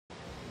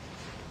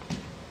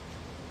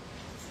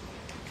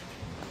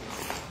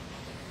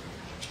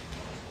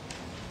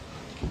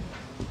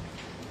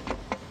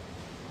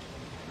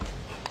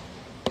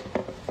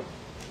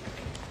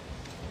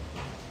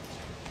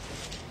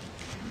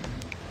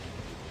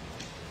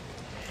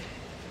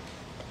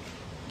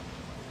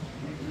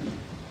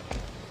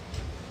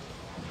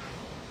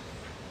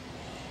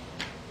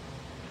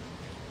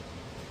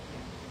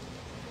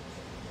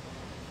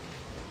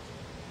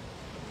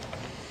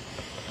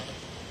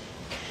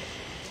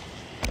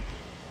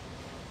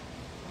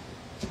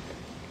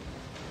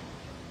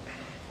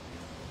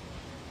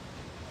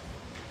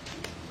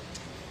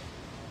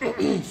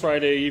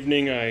Friday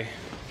evening, I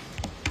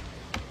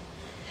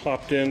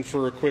hopped in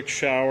for a quick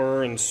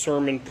shower, and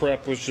sermon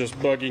prep was just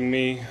bugging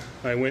me.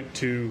 I went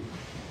to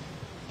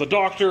the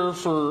doctor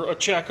for a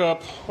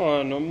checkup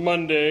on a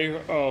Monday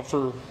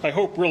for, I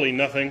hope, really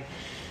nothing.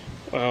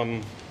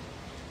 And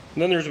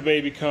then there's a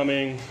baby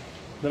coming.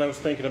 Then I was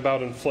thinking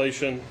about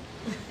inflation.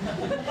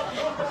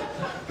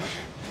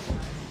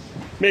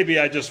 Maybe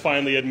I just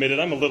finally admitted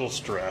I'm a little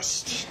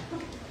stressed.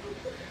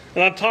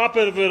 And on top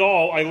of it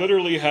all, I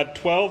literally had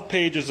 12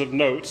 pages of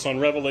notes on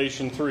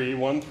Revelation 3,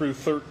 1 through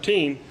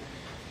 13.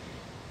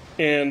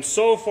 And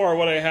so far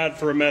what I had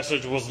for a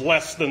message was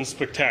less than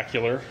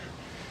spectacular.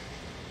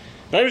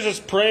 And I was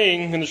just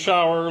praying in the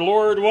shower,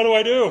 Lord, what do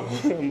I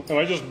do? Am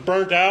I just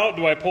burnt out?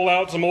 Do I pull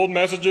out some old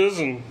messages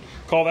and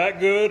call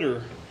that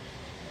good?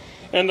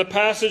 And the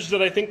passage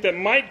that I think that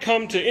might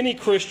come to any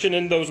Christian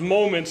in those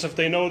moments, if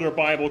they know their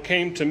Bible,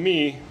 came to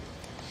me,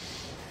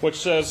 which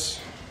says,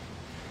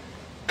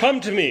 "Come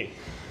to me,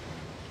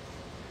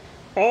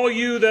 all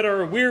you that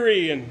are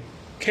weary and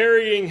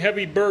carrying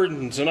heavy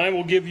burdens, and I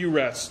will give you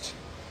rest.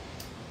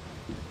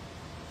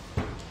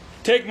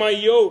 Take my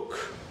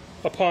yoke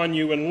upon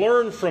you and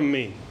learn from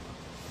me.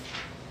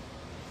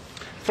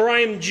 For I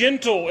am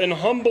gentle and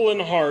humble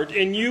in heart,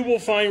 and you will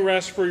find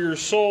rest for your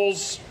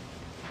souls.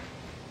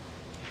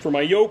 For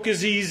my yoke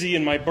is easy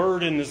and my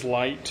burden is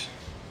light."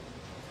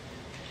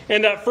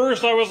 And at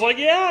first I was like,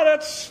 yeah,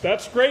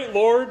 that's great,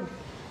 Lord.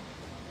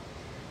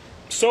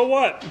 So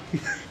what?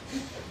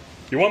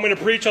 You want me to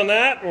preach on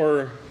that?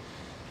 Or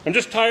I'm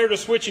just tired of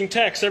switching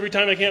texts every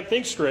time I can't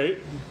think straight.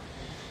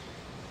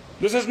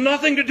 This has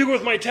nothing to do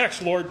with my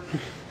text, Lord.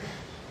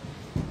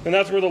 And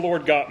that's where the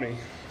Lord got me.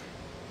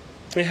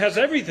 It has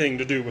everything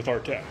to do with our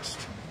text.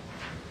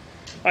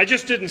 I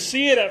just didn't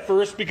see it at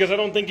first because I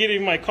don't think any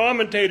of my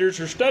commentators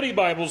or study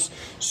Bibles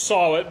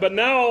saw it. But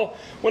now,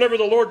 whenever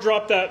the Lord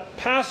dropped that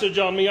passage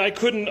on me, I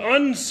couldn't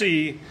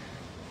unsee,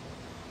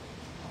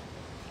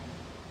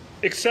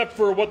 except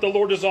for what the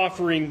Lord is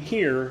offering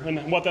here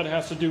and what that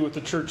has to do with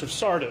the church of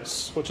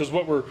Sardis, which is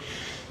what we're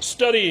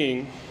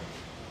studying.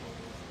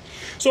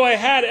 So I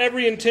had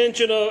every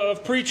intention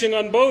of preaching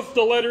on both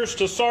the letters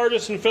to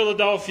Sardis and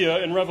Philadelphia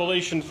in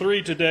Revelation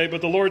 3 today, but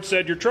the Lord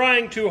said, you're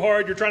trying too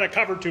hard, you're trying to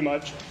cover too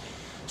much.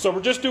 So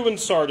we're just doing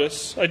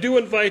Sardis. I do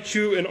invite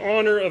you in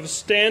honor of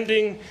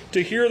standing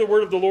to hear the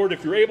word of the Lord.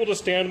 If you're able to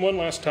stand one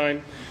last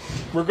time,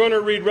 we're going to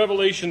read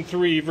Revelation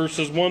 3,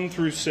 verses 1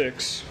 through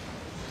 6.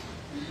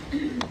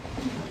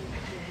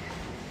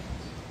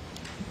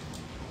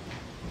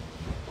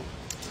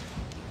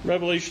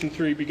 Revelation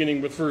 3,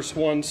 beginning with verse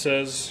 1,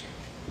 says,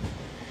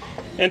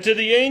 "And to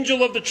the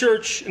angel of the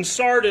church in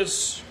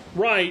Sardis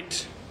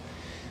write,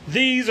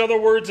 these are the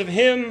words of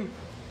him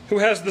who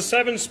has the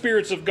 7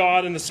 spirits of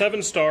God and the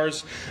 7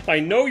 stars. I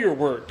know your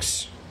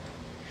works.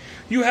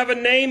 You have a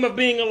name of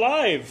being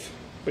alive,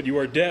 but you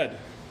are dead.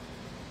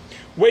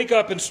 Wake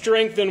up and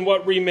strengthen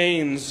what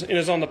remains and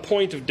is on the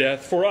point of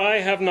death, for I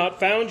have not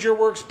found your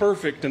works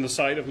perfect in the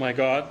sight of my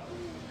God.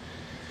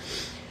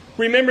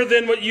 Remember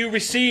then what you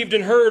received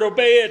and heard,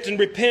 obey it and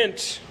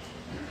repent.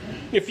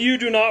 If you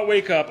do not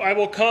wake up, I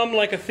will come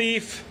like a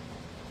thief,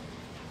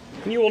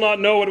 and you will not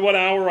know at what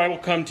hour I will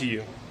come to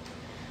you.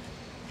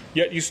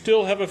 Yet you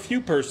still have a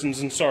few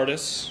persons in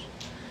Sardis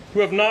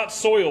who have not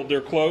soiled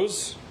their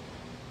clothes.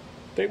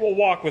 They will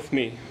walk with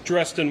me,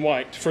 dressed in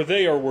white, for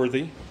they are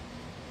worthy.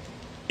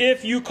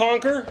 If you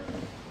conquer,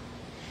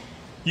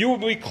 you will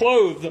be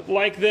clothed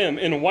like them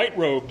in white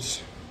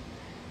robes.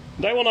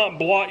 And I will not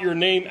blot your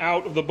name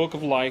out of the book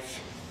of life.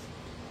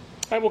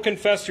 I will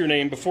confess your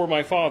name before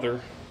my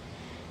Father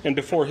and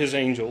before his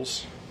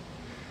angels.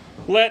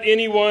 Let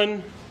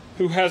anyone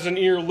who has an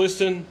ear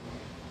listen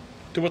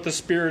to what the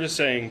Spirit is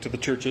saying to the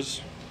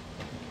churches."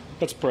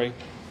 Let's pray.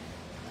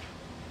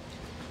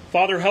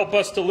 Father, help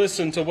us to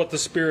listen to what the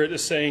Spirit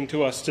is saying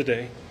to us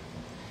today.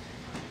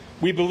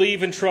 We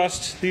believe and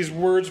trust these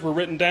words were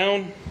written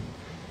down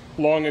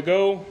long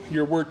ago.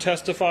 Your word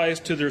testifies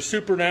to their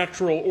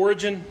supernatural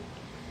origin.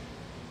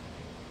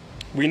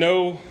 We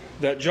know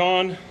that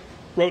John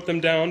wrote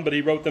them down, but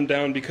he wrote them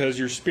down because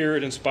your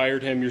Spirit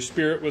inspired him. Your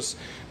Spirit was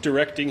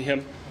directing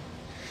him.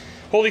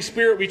 Holy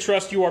Spirit, we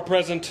trust you are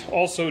present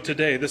also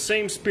today. The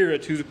same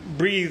Spirit who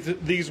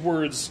breathed these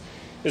words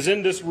is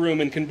in this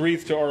room and can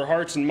breathe to our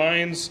hearts and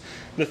minds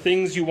the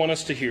things you want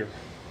us to hear.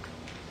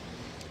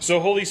 So,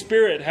 Holy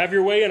Spirit, have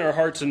your way in our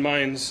hearts and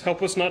minds.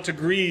 Help us not to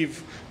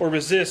grieve or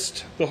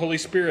resist the Holy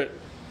Spirit.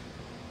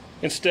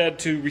 Instead,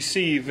 to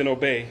receive and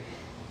obey.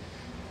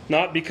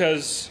 Not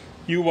because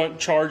you want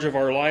charge of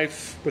our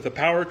life with a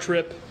power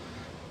trip,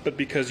 but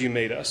because you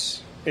made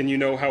us and you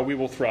know how we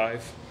will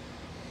thrive.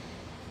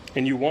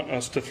 And you want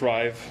us to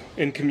thrive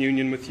in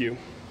communion with you.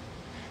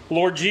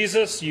 Lord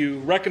Jesus, you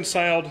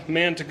reconciled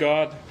man to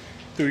God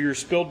through your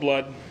spilled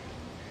blood.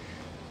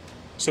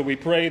 So we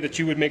pray that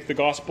you would make the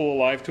gospel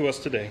alive to us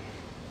today.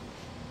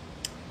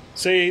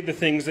 Say the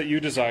things that you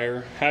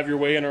desire. Have your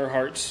way in our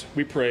hearts.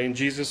 We pray in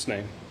Jesus'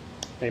 name.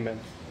 Amen.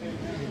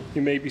 Amen.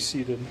 You may be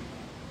seated.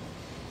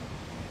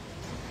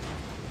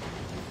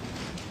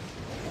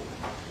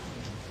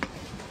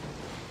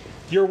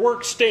 Your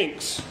work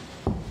stinks.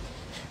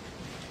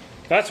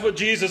 That's what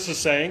Jesus is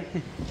saying.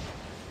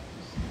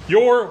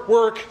 Your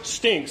work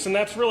stinks, and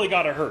that's really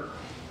got to hurt.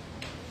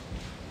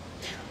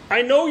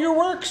 I know your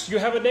works. You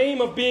have a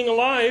name of being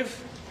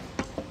alive,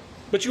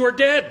 but you are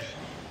dead.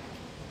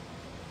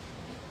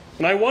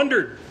 And I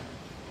wondered,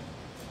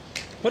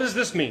 what does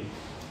this mean?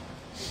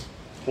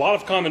 A lot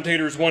of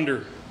commentators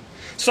wonder.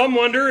 Some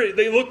wonder,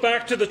 they look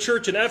back to the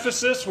church in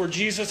Ephesus where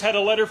Jesus had a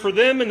letter for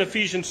them in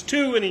Ephesians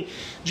 2, and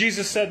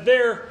Jesus said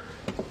there,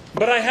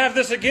 but I have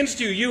this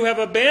against you. You have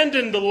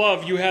abandoned the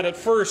love you had at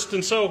first.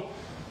 And so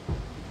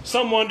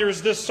some wonder,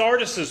 is this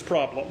Sardis'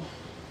 problem?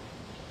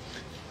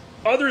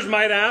 Others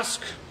might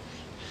ask,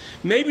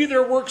 maybe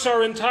their works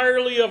are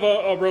entirely of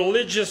a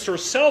religious or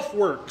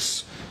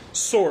self-works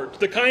sort,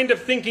 the kind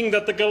of thinking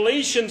that the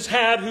Galatians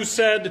had, who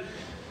said,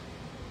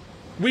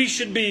 we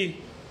should be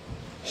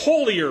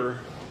holier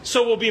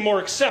so we'll be more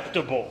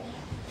acceptable.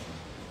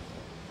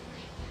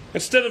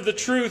 Instead of the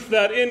truth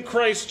that in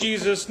Christ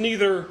Jesus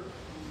neither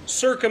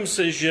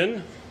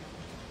circumcision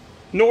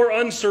nor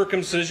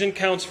uncircumcision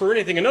counts for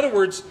anything. In other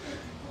words,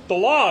 the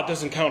law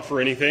doesn't count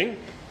for anything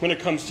when it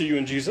comes to you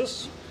and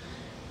Jesus.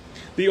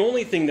 The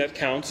only thing that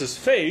counts is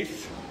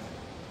faith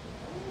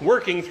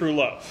working through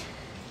love.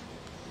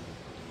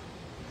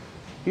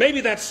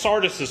 Maybe that's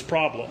Sardis'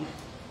 problem.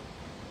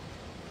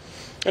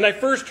 And I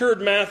first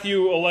heard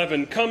Matthew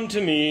 11, come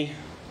to me,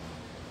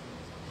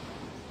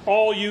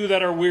 all you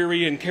that are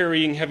weary and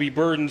carrying heavy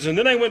burdens. And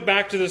then I went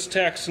back to this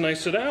text and I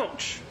said,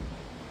 ouch.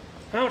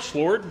 Ouch,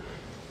 Lord.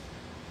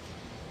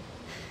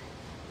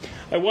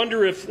 I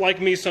wonder if,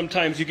 like me,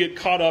 sometimes you get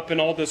caught up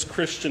in all this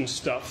Christian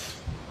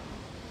stuff.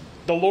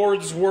 The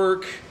Lord's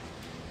work,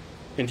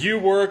 and you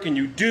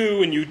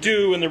do,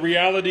 and the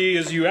reality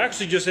is you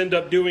actually just end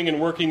up doing and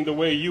working the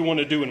way you want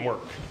to do and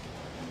work.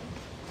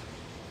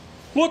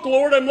 Look,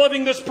 Lord, I'm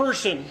loving this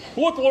person.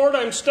 Look, Lord,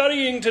 I'm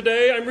studying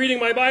today. I'm reading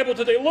my Bible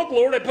today. Look,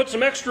 Lord, I put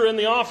some extra in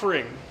the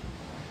offering.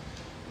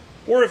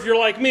 Or if you're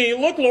like me,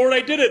 look, Lord,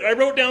 I did it. I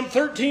wrote down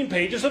 13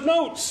 pages of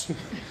notes.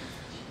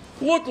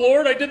 Look,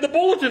 Lord, I did the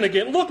bulletin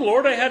again. Look,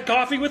 Lord, I had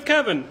coffee with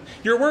Kevin.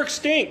 Your work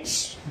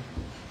stinks.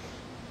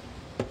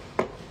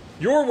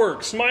 Your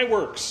works, my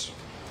works.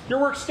 Your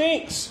work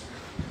stinks.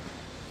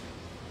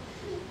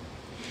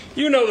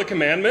 You know the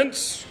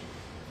commandments.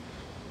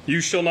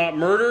 You shall not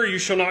murder. You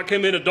shall not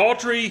commit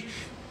adultery.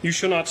 You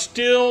shall not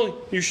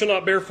steal. You shall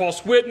not bear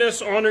false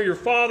witness. Honor your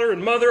father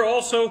and mother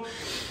also.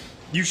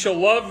 You shall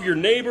love your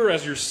neighbor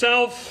as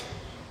yourself.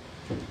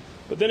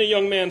 But then a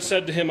young man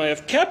said to him, I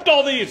have kept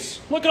all these.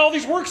 Look at all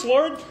these works,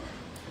 Lord.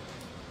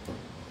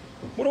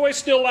 What do I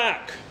still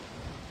lack?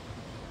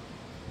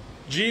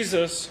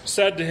 Jesus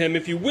said to him,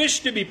 if you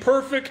wish to be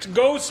perfect,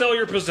 go sell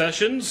your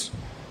possessions,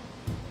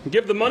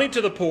 give the money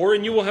to the poor,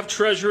 and you will have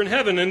treasure in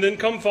heaven, and then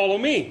come follow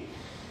me.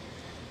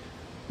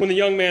 When the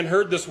young man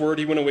heard this word,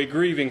 he went away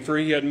grieving, for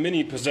he had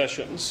many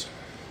possessions.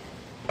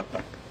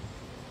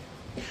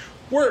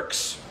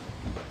 Works.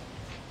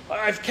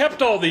 I've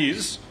kept all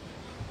these.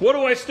 What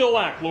do I still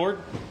lack, Lord?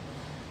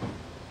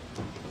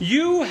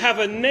 You have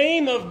a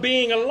name of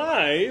being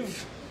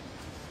alive,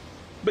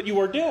 but you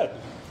are dead.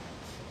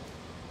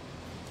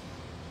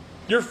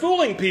 You're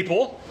fooling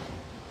people,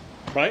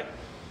 right?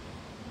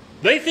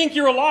 They think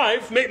you're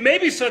alive.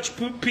 Maybe such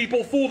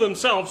people fool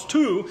themselves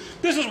too.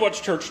 This is what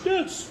church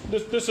does.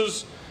 This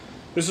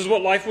is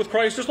what life with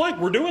Christ is like.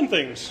 We're doing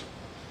things.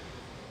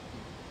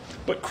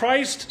 But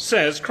Christ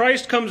says,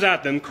 Christ comes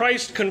at them.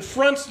 Christ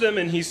confronts them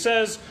and he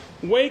says,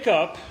 wake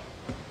up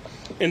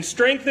and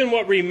strengthen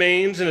what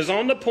remains and is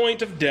on the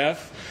point of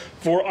death.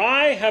 For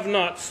I have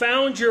not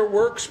found your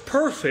works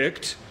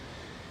perfect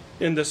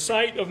in the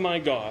sight of my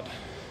God.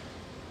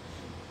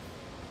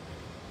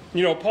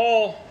 You know,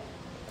 Paul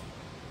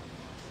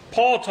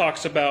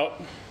talks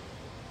about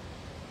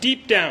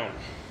deep down,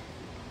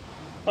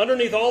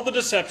 underneath all the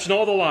deception,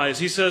 all the lies,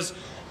 he says,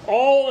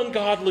 all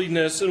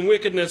ungodliness and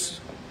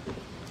wickedness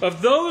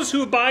of those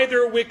who by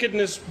their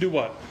wickedness do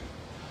what?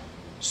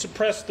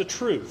 Suppress the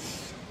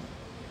truth.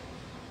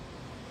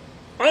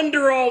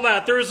 Under all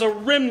that, there is a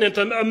remnant,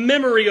 a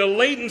memory, a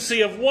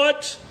latency of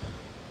what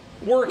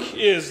work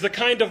is. The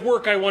kind of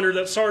work, I wonder,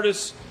 that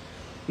Sardis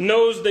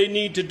knows they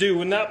need to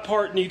do, and that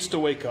part needs to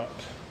wake up.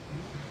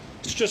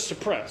 It's just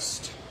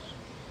suppressed.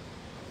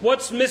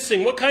 What's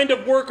missing? What kind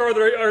of work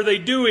are they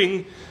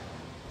doing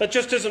that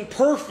just isn't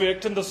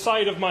perfect in the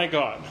sight of my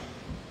God?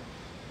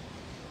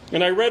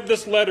 And I read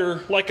this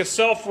letter like a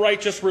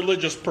self-righteous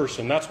religious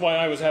person. That's why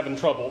I was having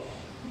trouble.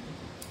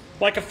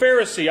 Like a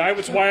Pharisee.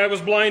 That's why I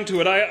was blind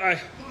to it. I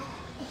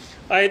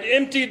had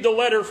emptied the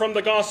letter from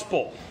the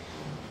gospel.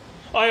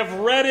 I have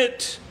read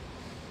it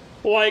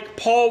like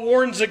Paul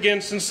warns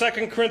against in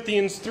 2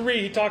 Corinthians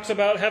 3. He talks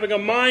about having a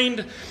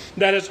mind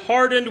that is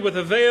hardened with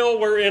a veil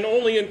wherein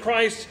only in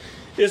Christ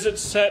is it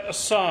set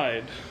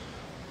aside.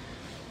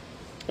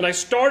 And I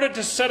started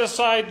to set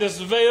aside this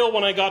veil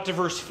when I got to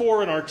verse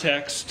 4 in our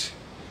text,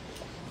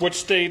 which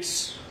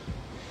states,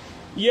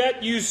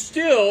 yet you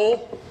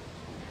still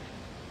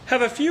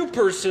have a few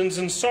persons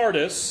in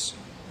Sardis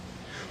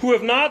who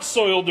have not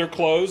soiled their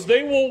clothes,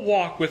 they will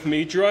walk with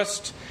me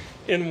dressed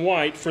in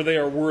white, for they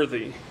are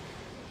worthy.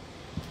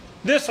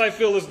 This, I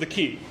feel, is the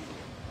key.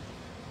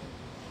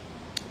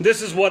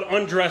 This is what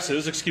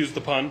undresses, excuse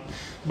the pun,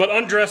 but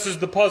undresses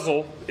the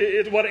puzzle.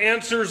 What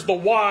answers the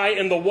why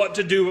and the what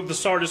to do of the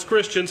Sardis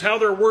Christians, how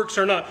their works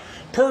are not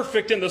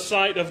perfect in the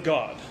sight of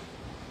God.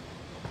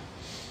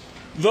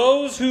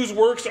 Those whose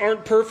works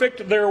aren't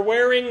perfect, they're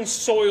wearing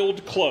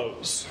soiled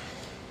clothes.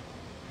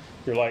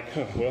 You're like,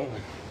 well,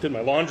 I did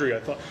my laundry, I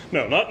thought.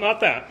 No,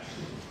 not that.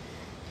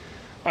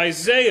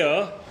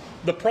 Isaiah,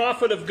 the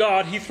prophet of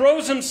God, he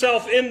throws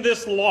himself in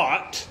this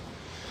lot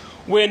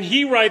when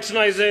he writes in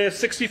Isaiah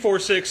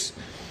 64:6,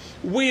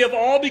 "We have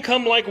all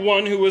become like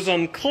one who is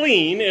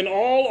unclean, and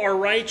all our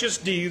righteous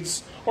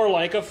deeds are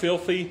like a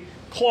filthy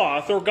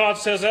cloth." Or God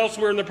says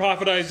elsewhere in the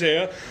prophet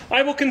Isaiah,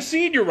 "I will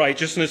concede your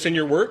righteousness and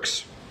your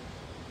works,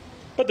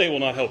 but they will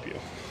not help you."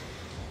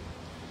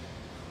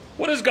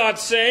 What is God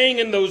saying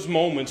in those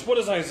moments? What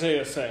is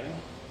Isaiah saying?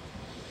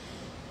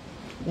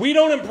 We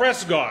don't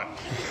impress God.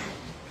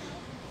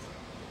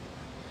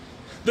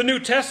 The New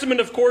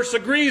Testament, of course,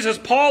 agrees, as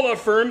Paul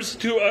affirms,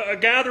 to a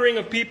gathering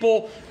of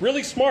people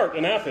really smart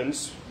in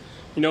Athens.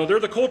 You know, they're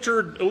the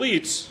cultured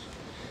elites.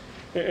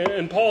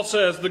 And Paul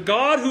says, "The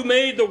God who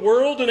made the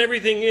world and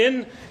everything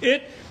in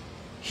it,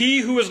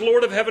 he who is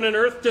Lord of heaven and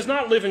earth, does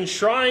not live in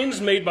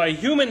shrines made by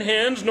human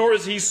hands, nor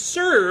is he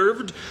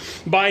served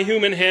by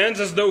human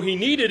hands as though he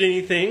needed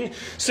anything,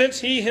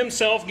 since he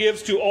himself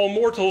gives to all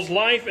mortals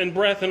life and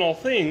breath and all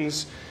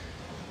things."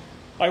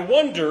 I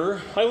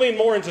wonder, I lean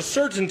more into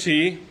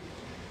certainty,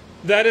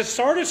 that is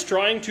Sardis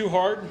trying too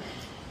hard?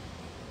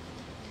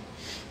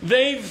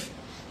 They've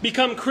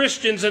become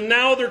Christians and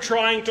now they're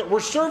we're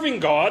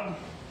serving God.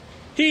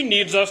 He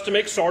needs us to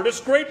make Sardis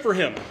great for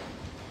him.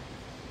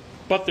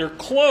 But their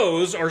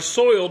clothes are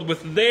soiled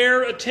with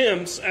their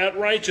attempts at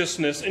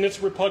righteousness, and it's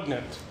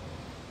repugnant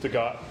to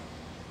God.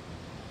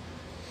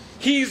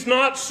 He's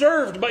not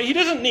served, but he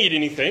doesn't need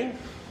anything.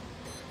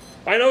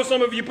 I know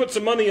some of you put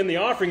some money in the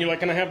offering. You're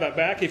like, "Can I have that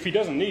back?" If he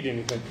doesn't need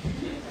anything.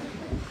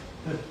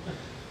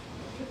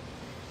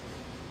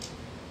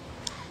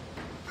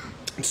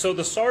 So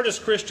the Sardis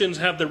Christians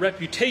have the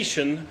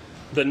reputation,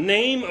 the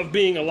name of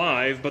being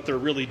alive, but they're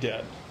really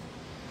dead.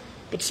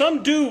 But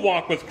some do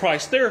walk with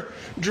Christ. They're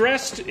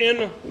dressed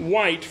in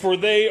white, for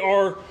they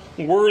are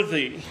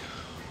worthy.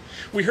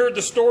 We heard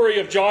the story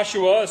of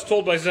Joshua, as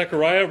told by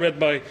Zechariah, read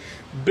by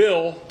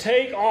Bill,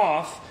 take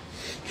off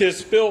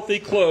his filthy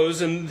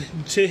clothes, and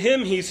to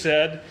him he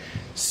said,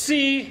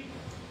 "See,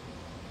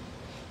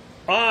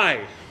 I,"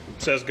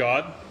 says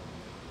God,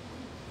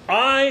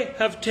 "I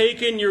have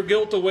taken your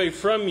guilt away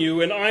from you,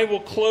 and I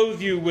will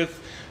clothe you with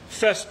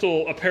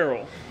festal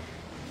apparel."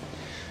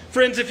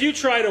 Friends, if you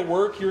try to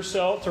work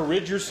yourself, to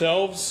rid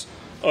yourselves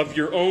of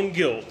your own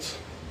guilt,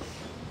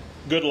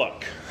 good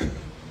luck.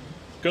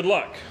 Good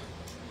luck.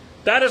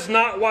 That is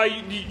not why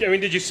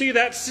did you see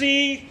that?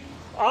 "See,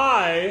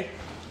 I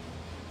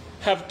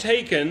have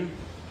taken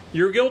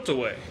your guilt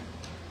away."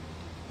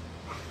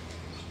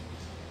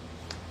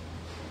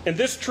 And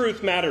this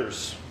truth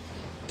matters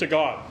to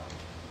God,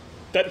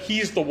 that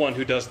he's the one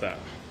who does that.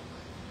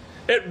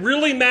 It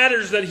really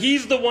matters that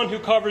he's the one who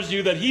covers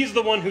you, that he's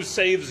the one who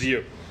saves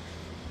you.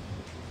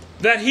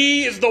 That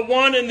he is the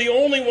one and the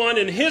only one,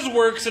 and his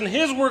works and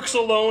his works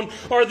alone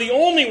are the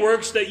only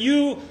works that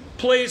you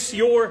place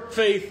your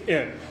faith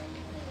in.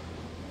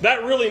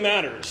 That really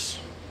matters.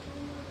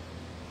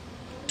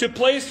 To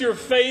place your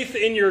faith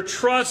in your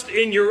trust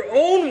in your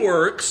own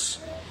works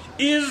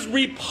is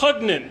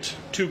repugnant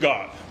to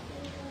God.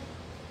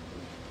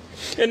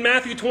 In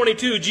Matthew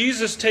 22,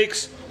 Jesus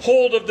takes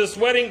hold of this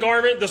wedding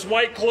garment, this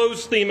white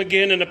clothes theme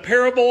again, in a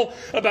parable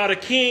about a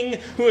king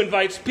who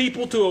invites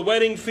people to a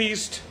wedding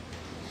feast.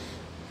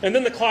 And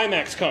then the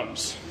climax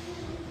comes.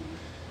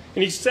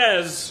 And he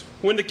says,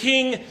 when the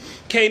king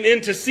came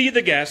in to see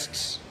the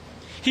guests,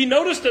 he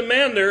noticed a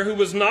man there who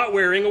was not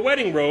wearing a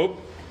wedding robe.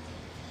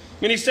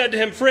 And he said to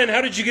him, "Friend, how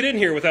did you get in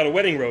here without a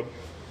wedding robe?"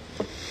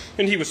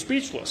 And he was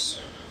speechless.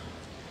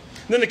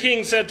 Then the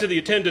king said to the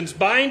attendants,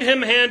 "Bind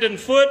him hand and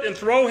foot and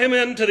throw him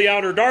into the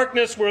outer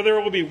darkness, where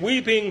there will be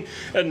weeping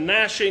and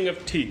gnashing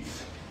of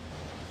teeth."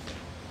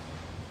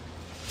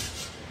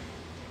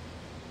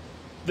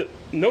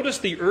 Notice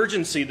the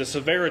urgency, the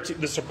severity,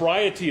 the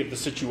sobriety of the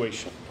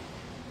situation.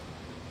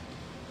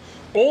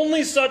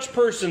 Only such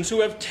persons who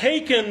have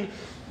taken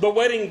the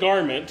wedding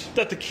garment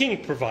that the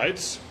king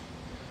provides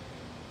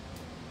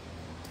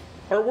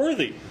are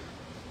worthy.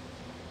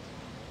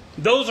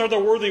 Those are the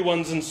worthy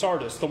ones in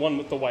Sardis, the one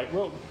with the white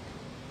robe.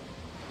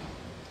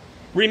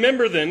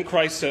 "Remember then,"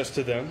 Christ says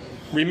to them,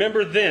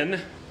 "remember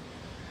then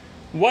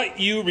what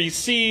you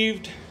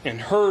received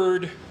and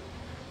heard,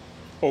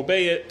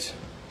 obey it,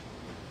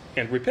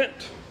 and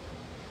repent."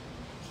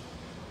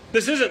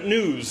 This isn't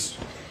news,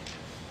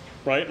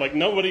 right? Like,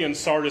 nobody in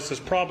Sardis is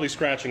probably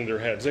scratching their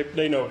heads.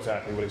 They know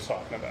exactly what he's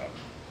talking about.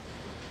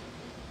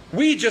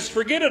 We just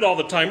forget it all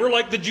the time. We're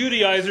like the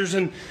Judaizers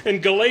in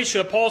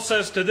Galatia. Paul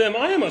says to them,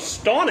 "I am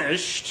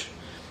astonished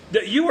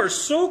that you are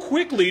so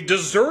quickly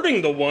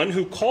deserting the one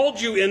who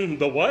called you in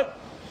the what?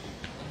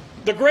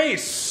 The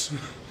grace.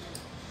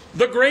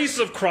 The grace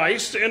of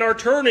Christ, and are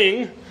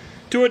turning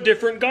to a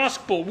different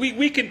gospel.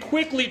 We can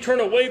quickly turn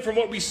away from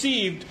what we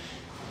received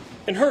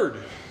and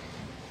heard.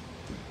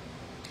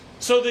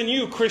 So then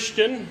you,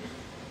 Christian,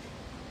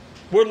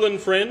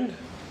 Woodland friend,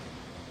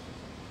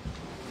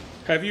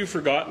 have you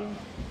forgotten?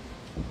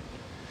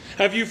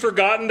 Have you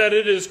forgotten that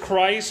it is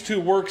Christ who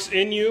works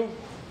in you?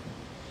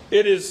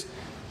 It is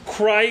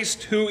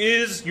Christ who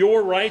is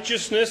your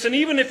righteousness. And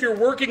even if you're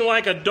working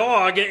like a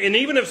dog, and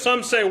even if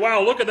some say,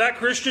 wow, look at that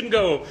Christian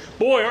go,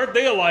 boy, aren't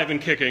they alive and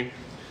kicking?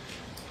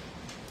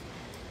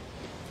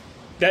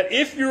 That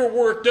if your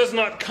work does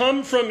not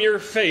come from your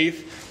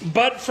faith,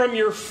 but from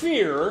your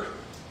fear,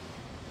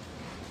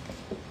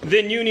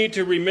 then you need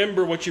to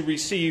remember what you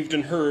received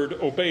and heard,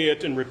 obey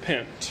it, and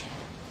repent.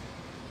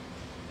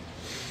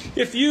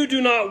 If you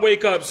do not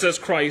wake up, says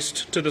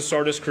Christ to the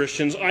Sardis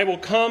Christians, I will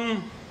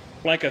come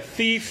like a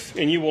thief,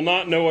 and you will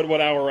not know at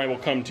what hour I will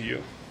come to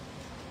you.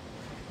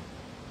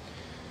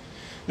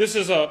 This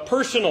is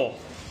personal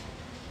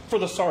for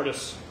the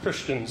Sardis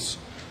Christians.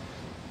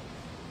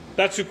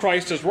 That's who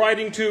Christ is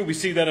writing to. We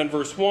see that in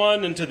verse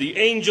 1. And to the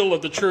angel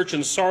of the church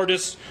in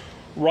Sardis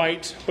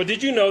write. But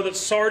did you know that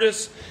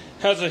Sardis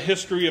has a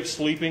history of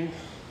sleeping?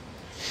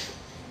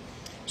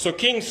 So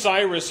King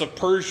Cyrus of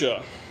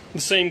Persia,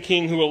 the same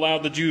king who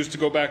allowed the Jews to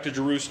go back to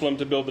Jerusalem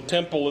to build the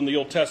temple in the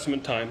Old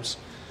Testament times,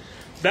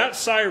 that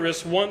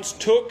Cyrus once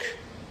took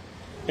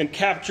and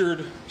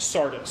captured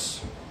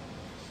Sardis.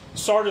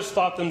 Sardis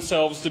thought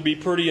themselves to be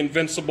pretty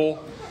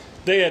invincible.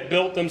 They had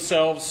built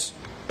themselves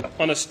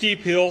on a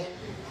steep hill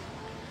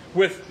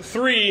with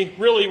three,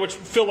 really, which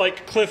feel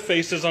like cliff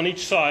faces on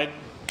each side,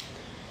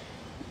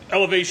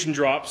 elevation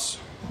drops.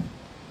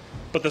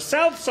 But the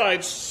south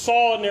side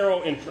saw a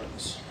narrow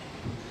entrance.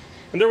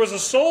 And there was a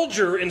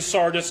soldier in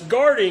Sardis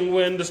guarding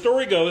when the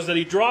story goes that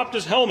he dropped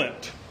his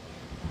helmet.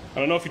 I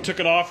don't know if he took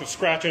it off, was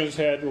scratching his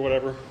head or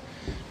whatever.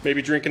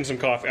 Maybe drinking some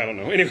coffee, I don't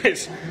know.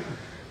 Anyways,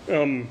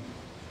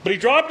 but he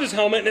dropped his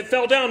helmet and it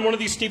fell down one of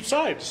these steep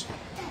sides.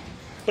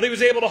 But he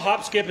was able to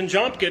hop, skip, and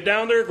jump, get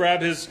down there,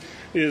 grab his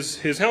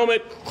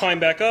helmet, climb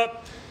back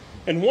up.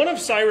 And one of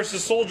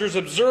Cyrus's soldiers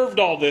observed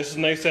all this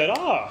and they said,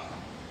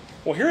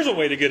 well, here's a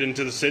way to get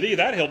into the city.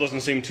 That hill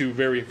doesn't seem too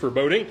very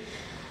foreboding.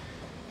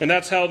 And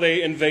that's how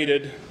they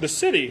invaded the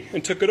city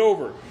and took it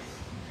over.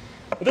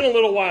 But then a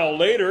little while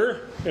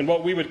later, in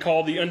what we would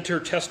call the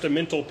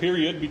intertestamental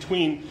period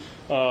between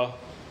the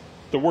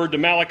word to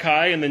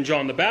Malachi and then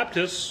John the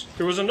Baptist,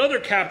 there was another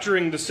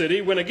capturing the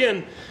city when,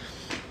 again,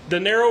 the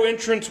narrow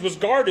entrance was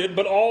guarded,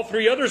 but all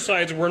three other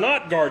sides were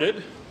not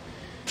guarded.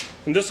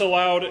 And this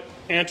allowed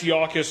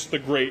Antiochus the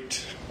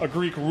Great, a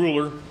Greek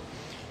ruler,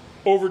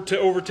 to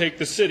overtake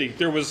the city.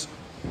 There was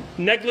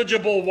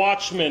negligible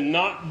watchmen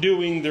not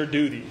doing their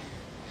duty.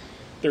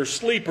 They're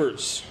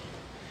sleepers.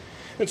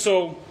 And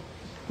so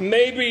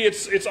maybe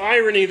it's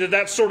irony that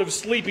that sort of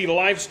sleepy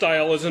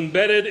lifestyle is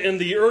embedded in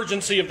the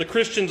urgency of the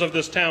Christians of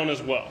this town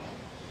as well.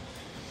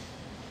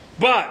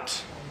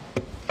 But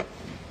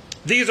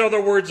these are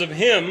the words of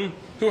him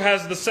who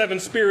has the seven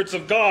spirits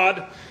of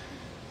God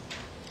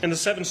and the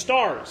seven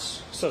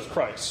stars, says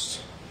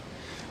Christ.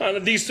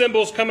 These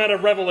symbols come out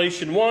of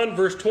Revelation 1.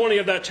 Verse 20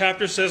 of that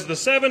chapter says, the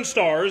seven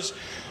stars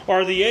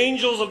are the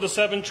angels of the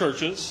seven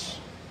churches.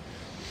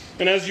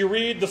 And as you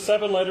read the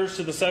seven letters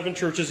to the seven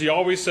churches, he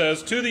always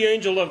says, to the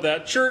angel of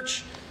that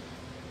church.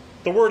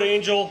 The word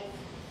angel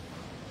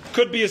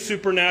could be a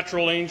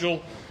supernatural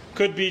angel,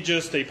 could be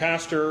just a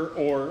pastor,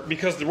 or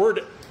because the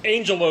word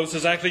angelos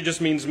is actually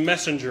just means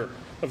messenger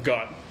of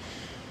God.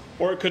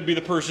 Or it could be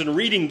the person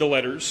reading the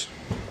letters.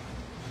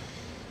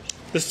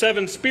 The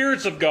seven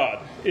spirits of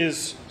God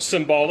is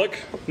symbolic,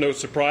 no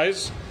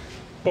surprise.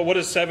 But what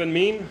does seven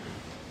mean?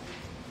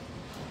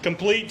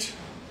 Complete,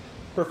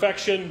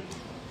 perfection.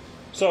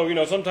 So,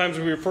 sometimes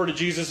we refer to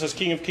Jesus as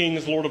King of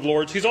Kings, Lord of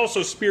Lords. He's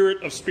also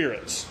Spirit of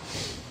Spirits.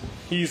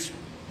 He's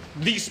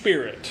the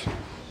Spirit,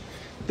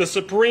 the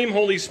Supreme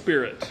Holy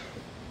Spirit.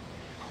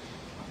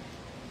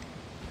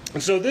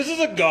 And so this is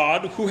a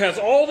God who has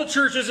all the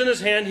churches in his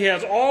hand. He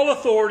has all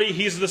authority.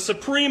 He's the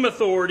supreme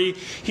authority.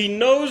 He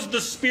knows the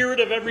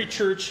spirit of every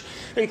church,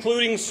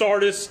 including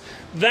Sardis.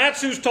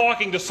 That's who's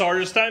talking to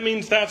Sardis. That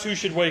means that's who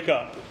should wake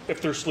up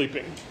if they're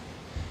sleeping.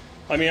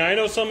 I mean, I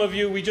know some of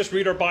you, we just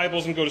read our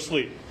Bibles and go to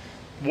sleep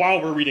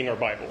while we're reading our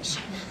Bibles.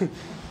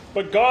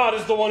 But God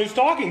is the one who's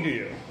talking to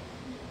you.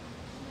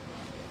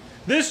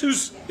 This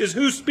is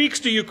who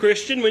speaks to you,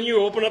 Christian, when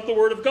you open up the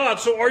Word of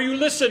God. So are you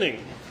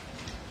listening?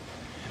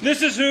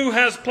 This is who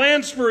has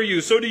plans for you.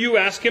 So do you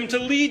ask him to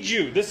lead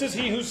you? This is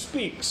he who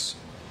speaks.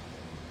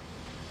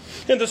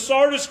 And the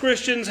Sardis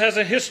Christians has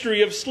a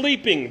history of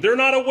sleeping. They're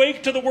not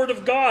awake to the Word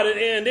of God.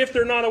 And if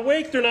they're not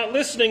awake, they're not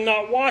listening,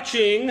 not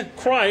watching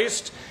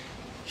Christ.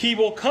 He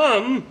will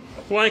come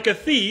like a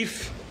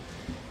thief,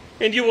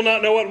 and you will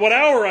not know at what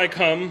hour I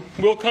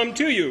will come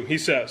to you, he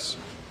says.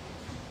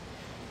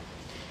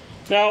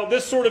 Now,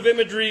 this sort of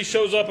imagery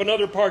shows up in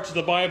other parts of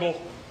the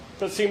Bible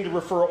that seem to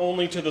refer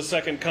only to the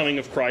second coming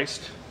of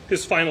Christ.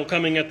 his final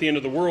coming at the end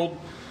of the world.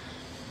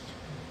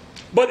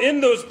 But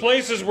in those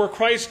places where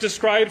Christ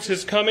describes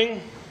his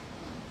coming,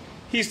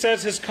 he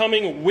says his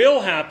coming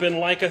will happen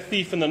like a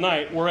thief in the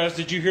night. Whereas,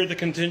 did you hear the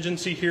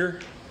contingency here?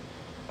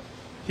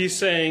 He's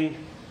saying,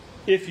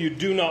 if you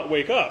do not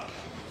wake up,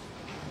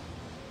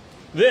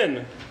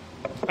 then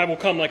I will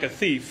come like a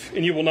thief,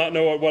 and you will not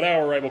know at what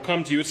hour I will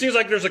come to you. It seems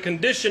like there's a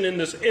condition in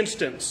this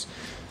instance.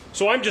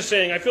 So I'm just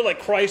saying, I feel like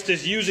Christ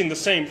is using the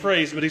same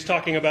phrase, but he's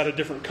talking about a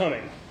different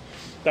coming.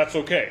 That's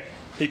okay.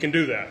 He can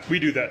do that. We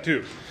do that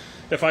too.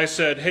 If I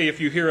said, hey, if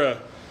you hear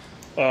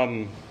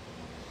I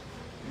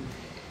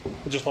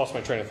just lost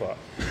my train of thought.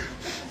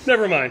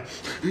 Never mind.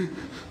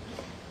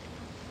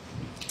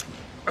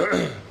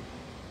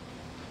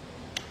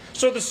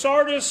 So the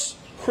Sardis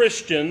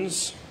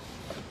Christians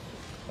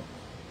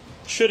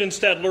should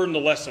instead learn the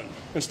lesson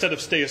instead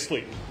of stay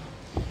asleep.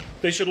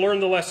 They should learn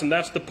the lesson.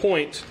 That's the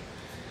point.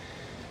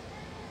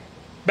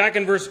 Back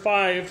in verse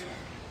 5,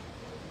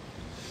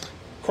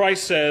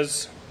 Christ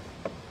says,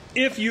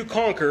 if you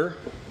conquer,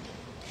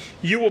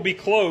 you will be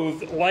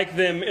clothed like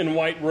them in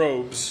white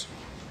robes,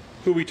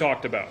 who we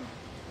talked about.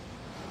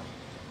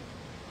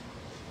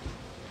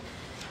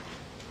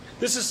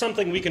 This is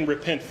something we can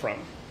repent from.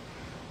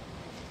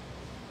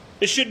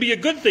 It should be a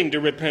good thing to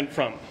repent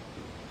from.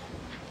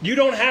 You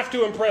don't have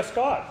to impress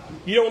God.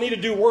 You don't need to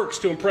do works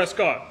to impress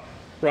God,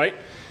 right?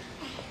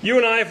 You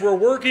and I, if we're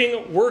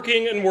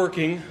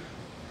working,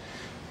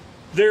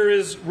 there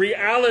is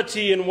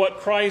reality in what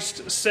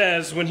Christ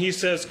says when he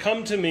says,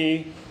 come to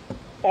me,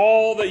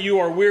 all that you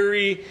are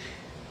weary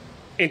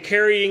and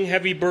carrying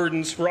heavy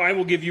burdens, for I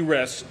will give you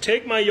rest.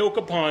 Take my yoke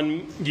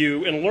upon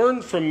you and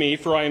learn from me,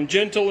 for I am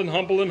gentle and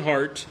humble in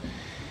heart,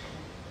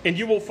 and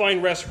you will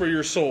find rest for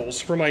your souls.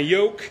 For my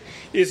yoke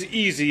is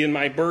easy and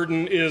my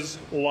burden is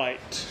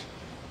light.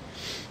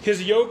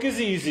 His yoke is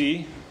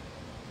easy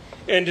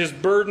and his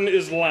burden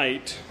is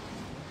light.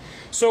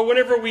 So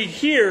whenever we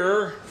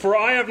hear, for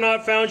I have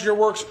not found your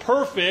works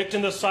perfect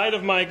in the sight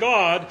of my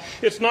God,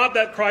 it's not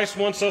that Christ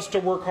wants us to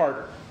work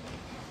harder,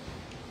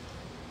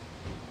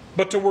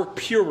 but to work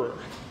purer.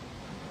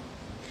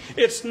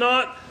 It's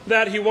not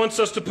that he wants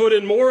us to put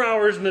in more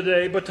hours in the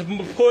day, but to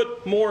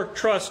put more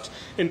trust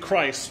in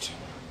Christ.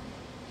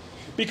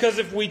 Because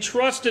if we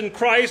trust in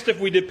Christ, if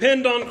we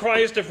depend on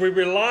Christ, if we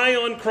rely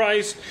on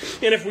Christ,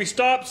 and if we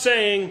stop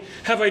saying,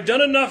 have I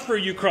done enough for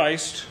you,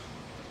 Christ?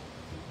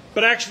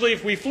 But actually,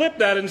 if we flip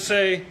that and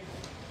say,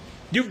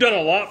 you've done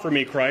a lot for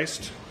me,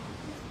 Christ.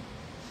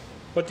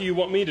 What do you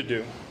want me to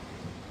do?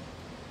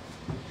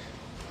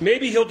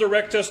 Maybe he'll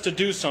direct us to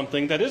do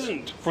something that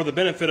isn't for the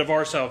benefit of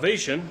our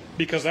salvation,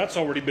 because that's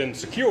already been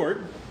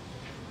secured,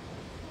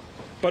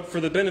 but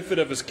for the benefit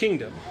of his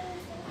kingdom.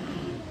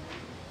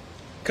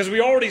 Because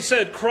we already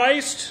said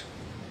Christ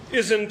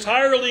is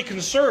entirely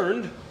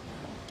concerned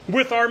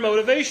with our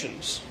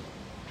motivations.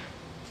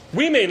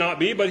 We may not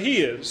be, but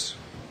he is,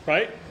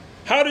 right?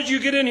 How did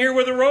you get in here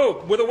with a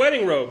robe, with a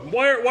wedding robe?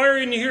 Why are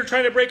you in here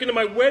trying to break into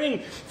my wedding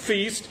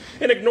feast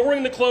and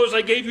ignoring the clothes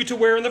I gave you to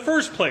wear in the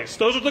first place?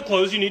 Those are the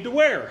clothes you need to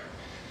wear.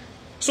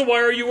 So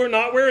why are you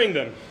not wearing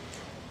them?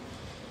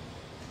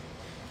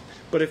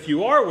 But if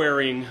you are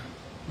wearing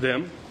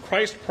them,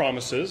 Christ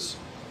promises,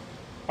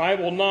 I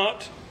will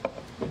not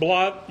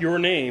blot your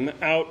name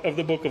out of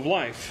the book of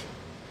life.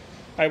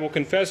 I will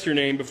confess your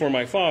name before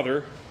my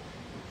Father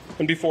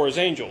and before his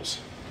angels.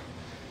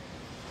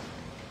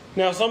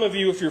 Now, some of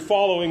you, if you're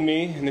following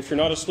me, and if you're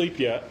not asleep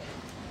yet,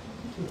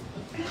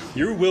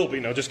 you will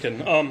be. No, just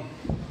kidding.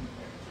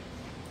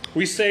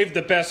 We saved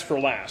the best for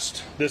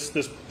last, this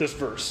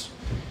verse,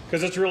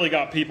 because it's really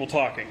got people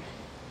talking.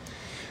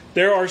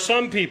 There are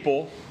some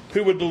people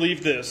who would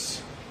believe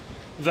this,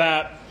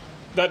 that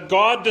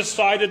God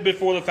decided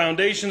before the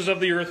foundations of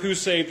the earth who's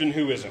saved and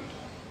who isn't.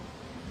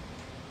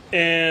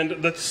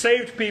 And the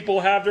saved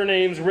people have their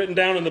names written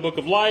down in the book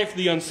of life.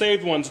 The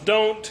unsaved ones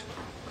don't.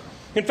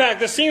 In fact,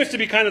 this seems to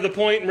be kind of the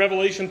point in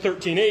Revelation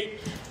 13:8,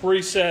 where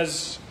he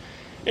says,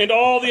 and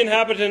all the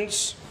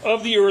inhabitants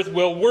of the earth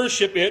will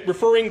worship it,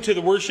 referring to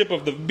the worship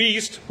of the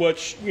beast,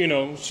 which,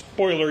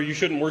 spoiler, you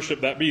shouldn't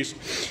worship that beast.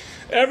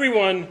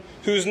 Everyone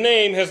whose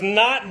name has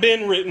not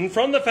been written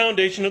from the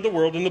foundation of the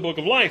world in the book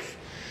of life.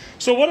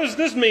 So what does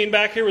this mean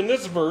back here in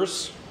this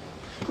verse?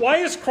 Why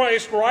is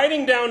Christ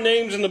writing down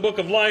names in the book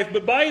of life,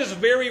 but by his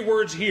very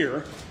words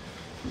here,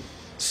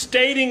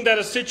 stating that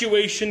a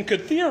situation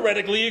could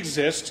theoretically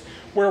exist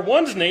where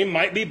one's name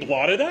might be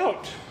blotted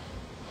out,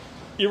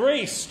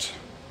 erased?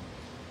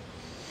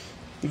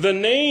 The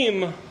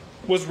name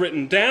was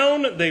written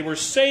down, they were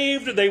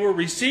saved, they were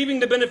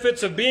receiving the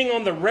benefits of being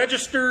on the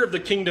register of the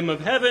kingdom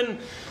of heaven.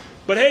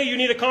 But hey, you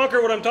need to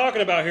conquer what I'm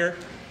talking about here.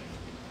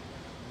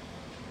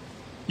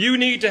 You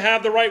need to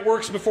have the right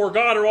works before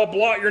God, or I'll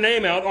blot your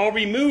name out. I'll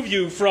remove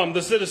you from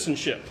the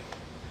citizenship.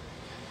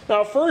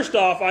 Now, first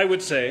off, I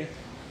would say,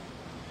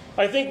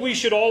 I think we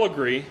should all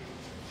agree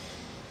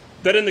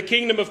that in the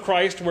kingdom of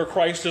Christ, where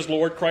Christ is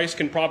Lord, Christ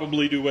can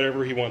probably do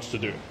whatever he wants to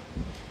do.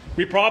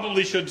 We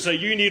probably should say,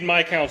 you need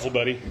my counsel,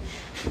 buddy.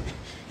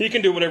 He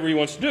can do whatever he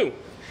wants to do.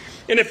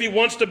 And if he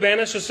wants to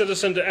banish a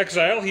citizen to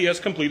exile, he has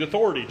complete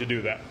authority to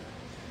do that.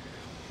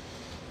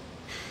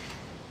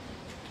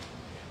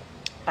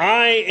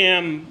 I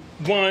am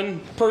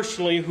one,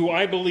 personally, who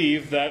I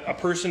believe that a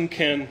person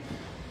can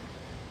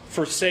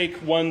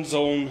forsake one's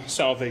own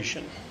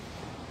salvation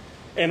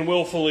and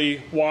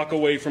willfully walk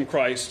away from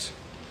Christ.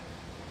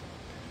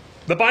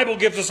 The Bible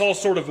gives us all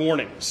sort of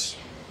warnings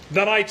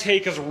that I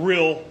take as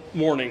real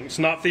warnings,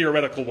 not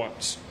theoretical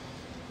ones.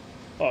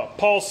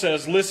 Paul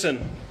says,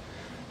 listen,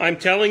 I'm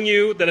telling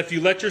you that if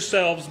you let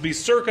yourselves be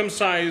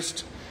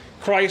circumcised,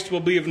 Christ will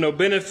be of no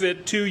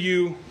benefit to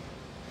you.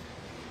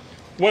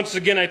 Once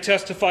again, I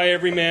testify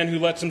every man who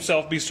lets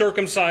himself be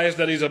circumcised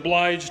that he's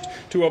obliged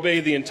to obey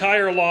the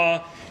entire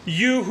law.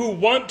 You who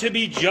want to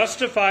be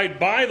justified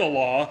by the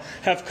law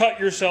have cut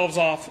yourselves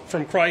off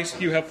from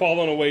Christ. You have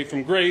fallen away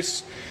from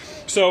grace.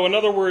 So in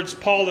other words,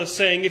 Paul is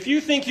saying, if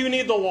you think you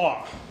need the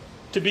law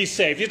to be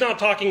saved, he's not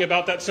talking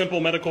about that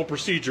simple medical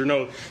procedure.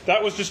 No,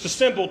 that was just a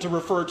symbol to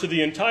refer to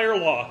the entire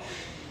law.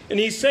 And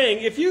he's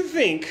saying, if you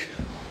think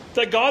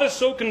that God is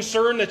so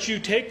concerned that you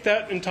take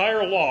that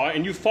entire law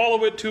and you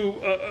follow it to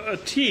a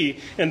T,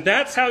 and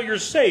that's how you're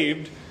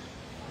saved,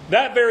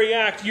 that very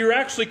act, you're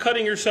actually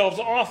cutting yourselves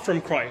off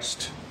from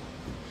Christ.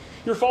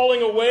 You're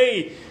falling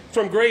away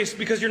from grace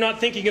because you're not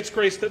thinking it's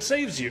grace that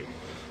saves you.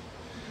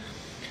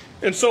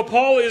 And so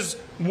Paul is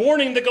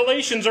warning the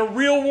Galatians, a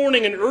real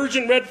warning, an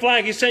urgent red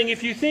flag. He's saying,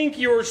 if you think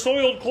your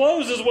soiled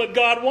clothes is what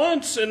God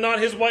wants and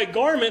not his white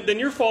garment, then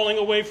you're falling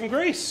away from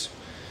grace.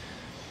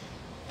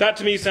 That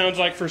to me sounds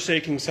like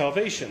forsaking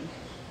salvation.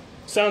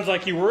 Sounds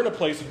like you were in a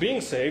place of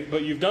being saved,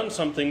 but you've done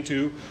something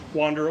to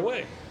wander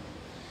away.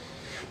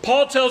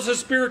 Paul tells his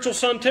spiritual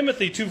son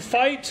Timothy to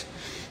fight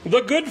the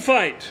good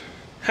fight,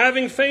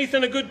 having faith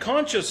and a good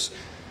conscience.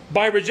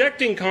 By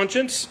rejecting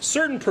conscience,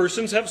 certain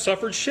persons have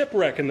suffered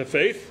shipwreck in the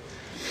faith.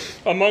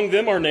 Among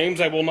them are names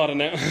I will not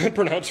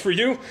pronounce for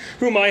you,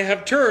 whom I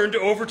have turned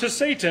over to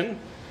Satan,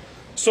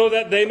 so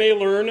that they may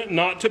learn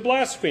not to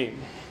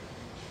blaspheme.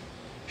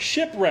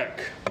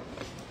 Shipwreck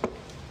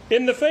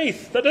in the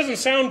faith. That doesn't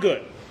sound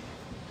good.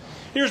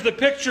 Here's the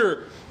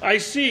picture I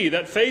see,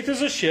 that faith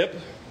is a ship,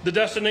 the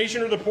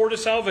destination or the port of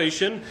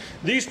salvation.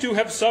 These two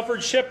have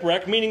suffered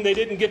shipwreck, meaning they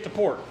didn't get to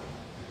port.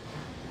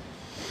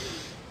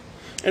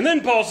 And then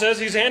Paul says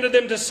he's handed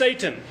them to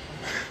Satan.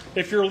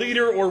 If your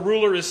leader or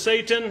ruler is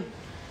Satan,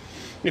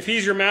 if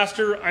he's your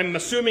master, I'm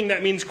assuming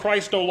that means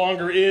Christ no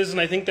longer is, and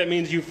I think that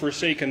means you've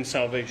forsaken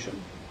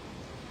salvation.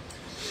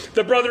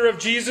 The brother of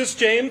Jesus,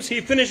 James,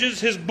 he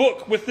finishes his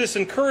book with this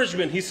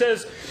encouragement. He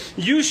says,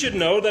 you should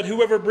know that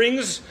whoever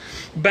brings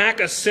back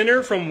a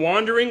sinner from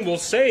wandering will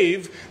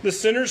save the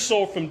sinner's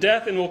soul from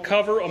death and will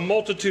cover a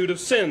multitude of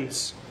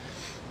sins.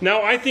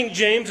 Now, I think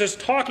James is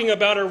talking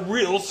about a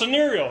real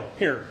scenario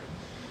here.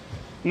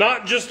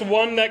 Not just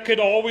one that could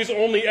always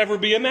only ever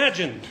be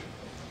imagined.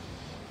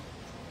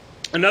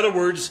 In other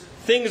words,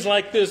 things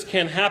like this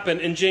can happen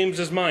in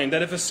James's mind.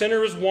 That if a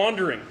sinner is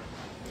wandering,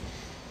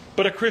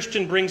 but a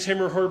Christian brings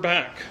him or her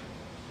back,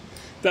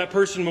 that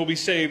person will be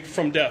saved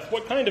from death.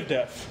 What kind of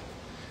death?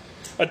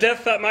 A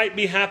death that might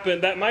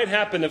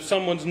happen if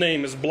someone's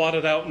name is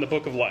blotted out in the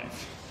book of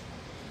life.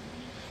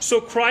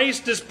 So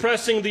Christ is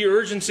pressing the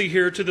urgency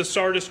here to the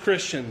Sardis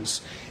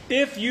Christians.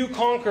 If you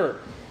conquer,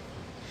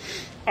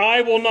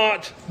 I will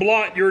not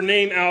blot your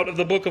name out of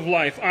the book of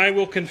life. I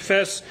will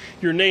confess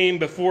your name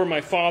before my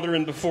Father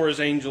and before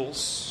his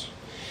angels.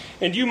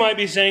 And you might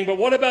be saying, but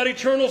what about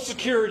eternal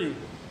security?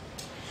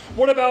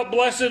 What about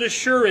blessed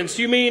assurance?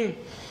 You mean,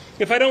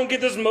 if I don't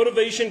get this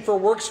motivation for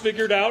works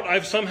figured out,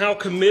 I've somehow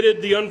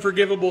committed the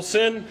unforgivable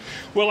sin?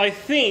 Well, I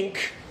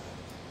think,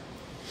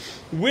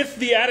 with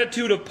the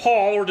attitude of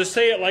Paul, or to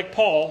say it like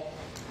Paul,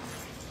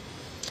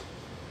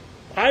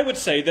 I would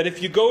say that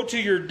if you go to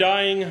your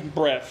dying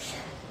breath,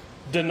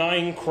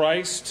 denying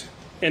Christ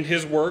and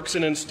his works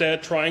and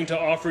instead trying to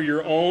offer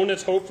your own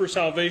as hope for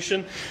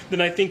salvation,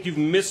 then I think you've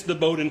missed the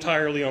boat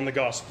entirely on the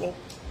gospel.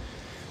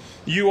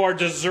 You are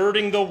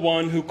deserting the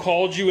one who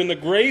called you in the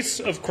grace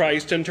of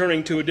Christ and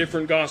turning to a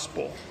different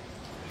gospel.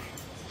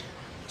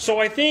 So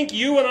I think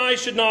you and I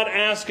should not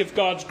ask if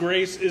God's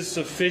grace is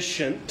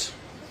sufficient,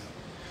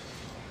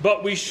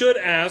 but we should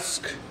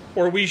ask,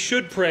 or we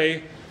should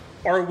pray,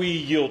 are we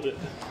yielded?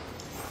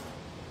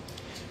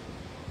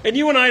 And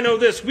you and I know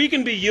this, we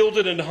can be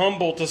yielded and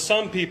humble to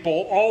some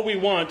people all we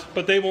want,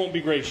 but they won't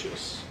be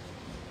gracious.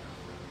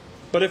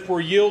 But if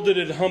we're yielded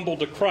and humble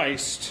to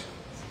Christ,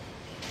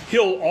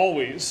 he'll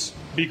always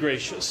be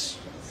gracious.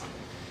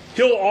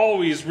 He'll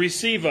always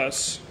receive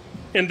us,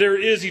 and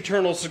there is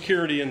eternal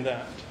security in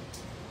that.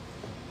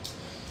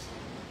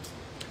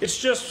 It's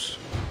just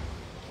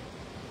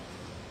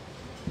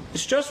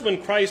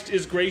when Christ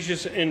is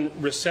gracious and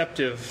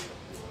receptive.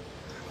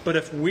 But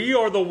if we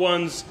are the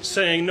ones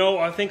saying, no,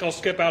 I think I'll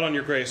skip out on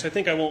your grace, I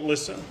think I won't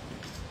listen.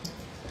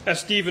 As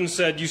Stephen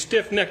said, you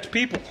stiff-necked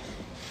people,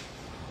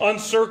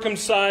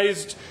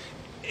 uncircumcised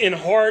in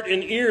heart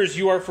and ears,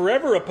 you are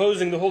forever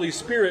opposing the Holy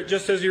Spirit,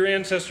 just as your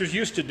ancestors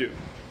used to do.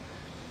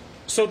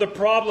 So the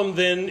problem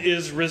then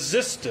is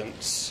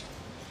resistance.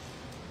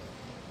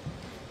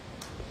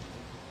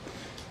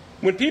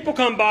 When people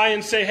come by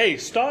and say, hey,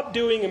 stop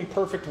doing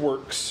imperfect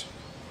works.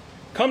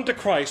 Come to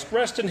Christ,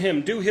 rest in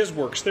Him, do His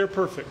works. They're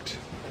perfect.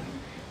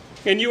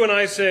 And you and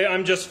I say,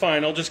 I'm just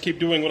fine. I'll just keep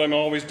doing what I'm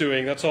always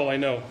doing. That's all I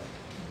know.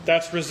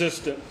 That's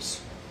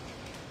resistance.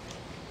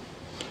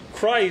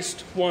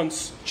 Christ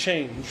wants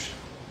change.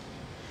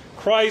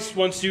 Christ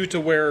wants you to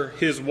wear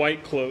His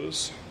white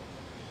clothes.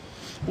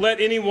 Let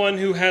anyone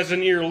who has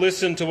an ear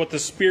listen to what the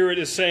Spirit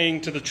is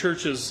saying to the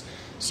churches,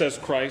 says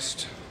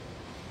Christ.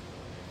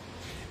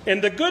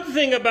 And the good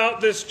thing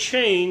about this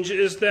change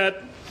is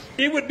that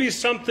it would be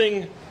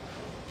something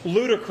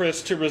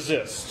ludicrous to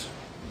resist.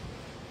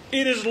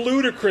 It is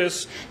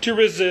ludicrous to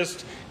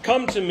resist.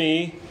 Come to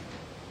me,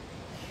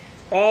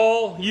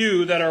 all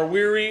you that are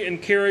weary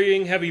and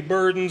carrying heavy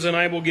burdens, and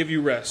I will give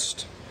you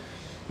rest.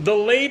 The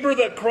labor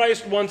that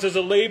Christ wants is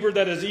a labor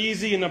that is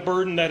easy and a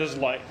burden that is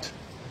light.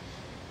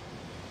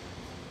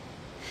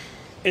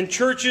 And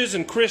churches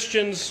and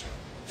Christians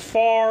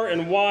far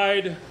and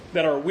wide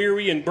that are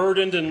weary and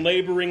burdened and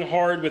laboring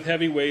hard with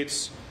heavy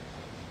weights,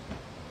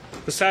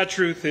 the sad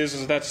truth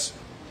is that's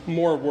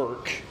more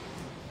work,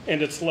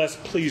 and it's less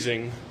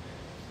pleasing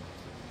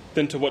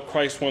than to what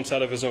Christ wants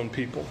out of His own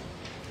people.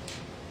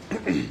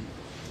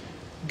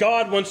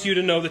 God wants you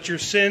to know that your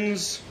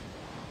sins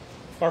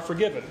are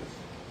forgiven.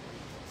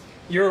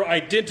 Your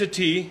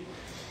identity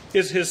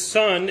is His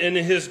son and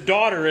His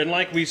daughter, and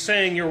like we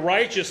sang, your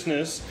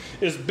righteousness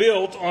is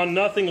built on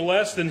nothing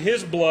less than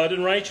His blood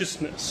and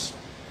righteousness.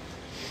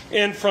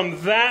 And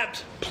from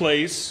that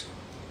place,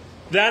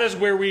 that is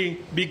where we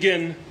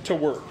begin to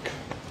work.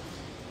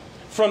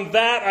 From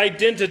that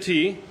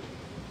identity,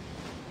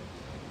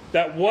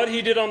 that what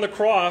He did on the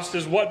cross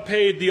is what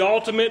paid the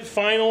ultimate,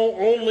 final,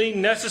 only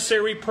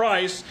necessary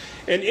price,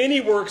 and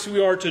any works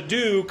we are to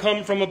do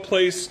come from a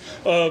place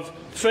of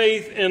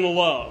faith and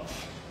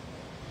love,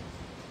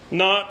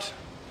 not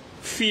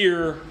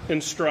fear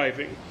and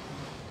striving.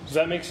 Does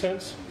that make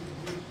sense?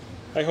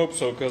 I hope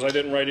so, because I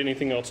didn't write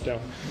anything else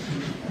down.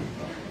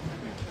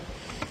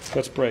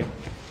 Let's pray.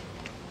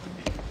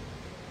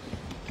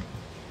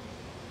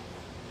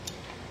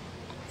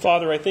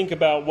 Father, I think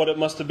about what it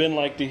must have been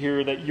like to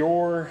hear that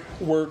your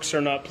works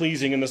are not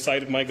pleasing in the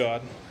sight of my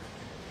God.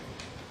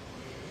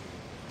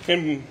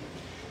 And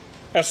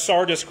as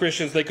Sardis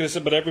Christians, they could have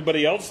said, but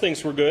everybody else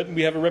thinks we're good.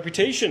 We have a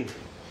reputation.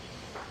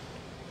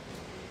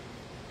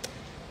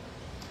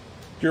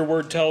 Your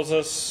word tells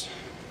us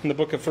in the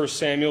book of 1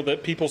 Samuel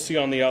that people see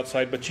on the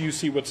outside, but you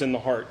see what's in the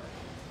heart.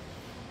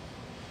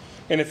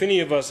 And if any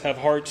of us have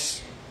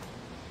hearts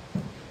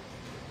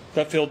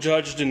that feel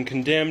judged and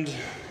condemned,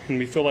 and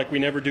we feel like we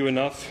never do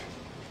enough,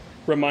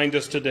 remind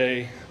us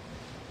today,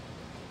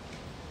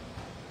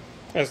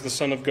 as the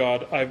Son of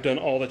God, I've done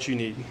all that you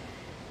need.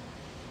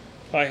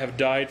 I have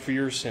died for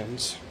your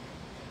sins.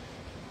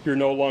 You're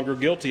no longer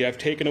guilty. I've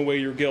taken away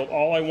your guilt.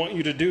 All I want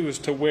you to do is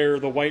to wear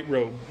the white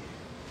robe,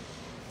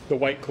 the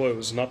white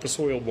clothes, not the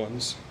soiled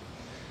ones.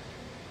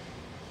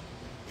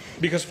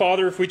 Because,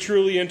 Father, if we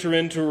truly enter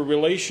into a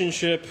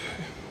relationship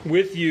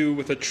with you,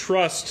 with a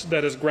trust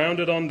that is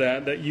grounded on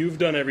that you've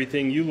done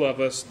everything, you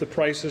love us, the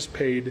price is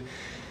paid,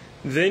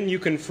 then you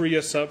can free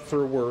us up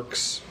for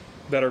works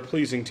that are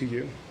pleasing to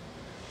you.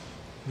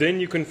 Then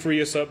you can free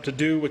us up to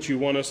do what you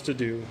want us to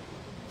do.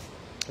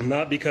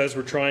 Not because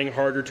we're trying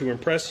harder to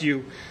impress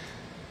you,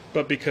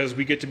 but because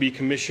we get to be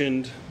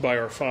commissioned by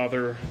our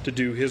Father to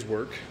do His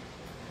work.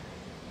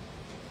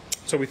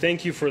 So we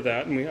thank you for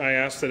that, and I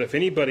ask that if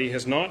anybody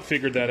has not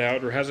figured that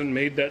out or hasn't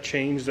made that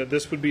change, that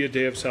this would be a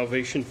day of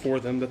salvation for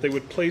them, that they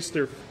would place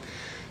their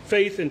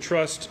faith and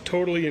trust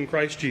totally in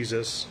Christ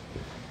Jesus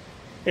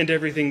and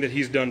everything that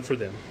He's done for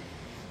them.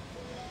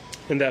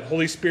 And that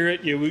Holy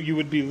Spirit, you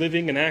would be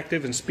living and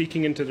active and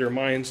speaking into their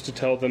minds to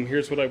tell them,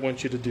 here's what I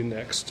want you to do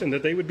next, and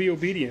that they would be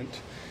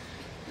obedient.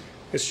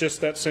 It's just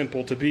that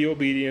simple, to be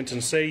obedient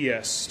and say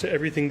yes to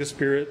everything the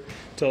Spirit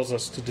tells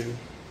us to do.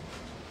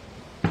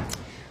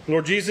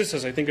 Lord Jesus,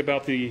 as I think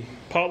about the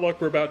potluck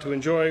we're about to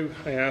enjoy,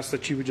 I ask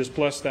that you would just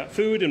bless that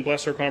food and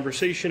bless our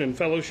conversation and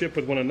fellowship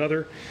with one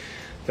another,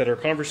 that our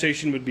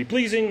conversation would be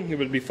pleasing, it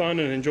would be fun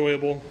and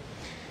enjoyable.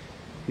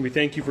 And we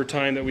thank you for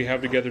time that we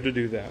have together to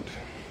do that.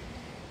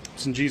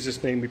 It's in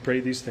Jesus' name we pray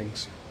these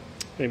things.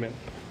 Amen.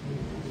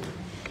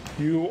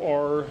 You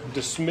are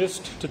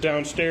dismissed to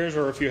downstairs,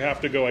 or if you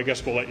have to go, I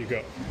guess we'll let you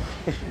go.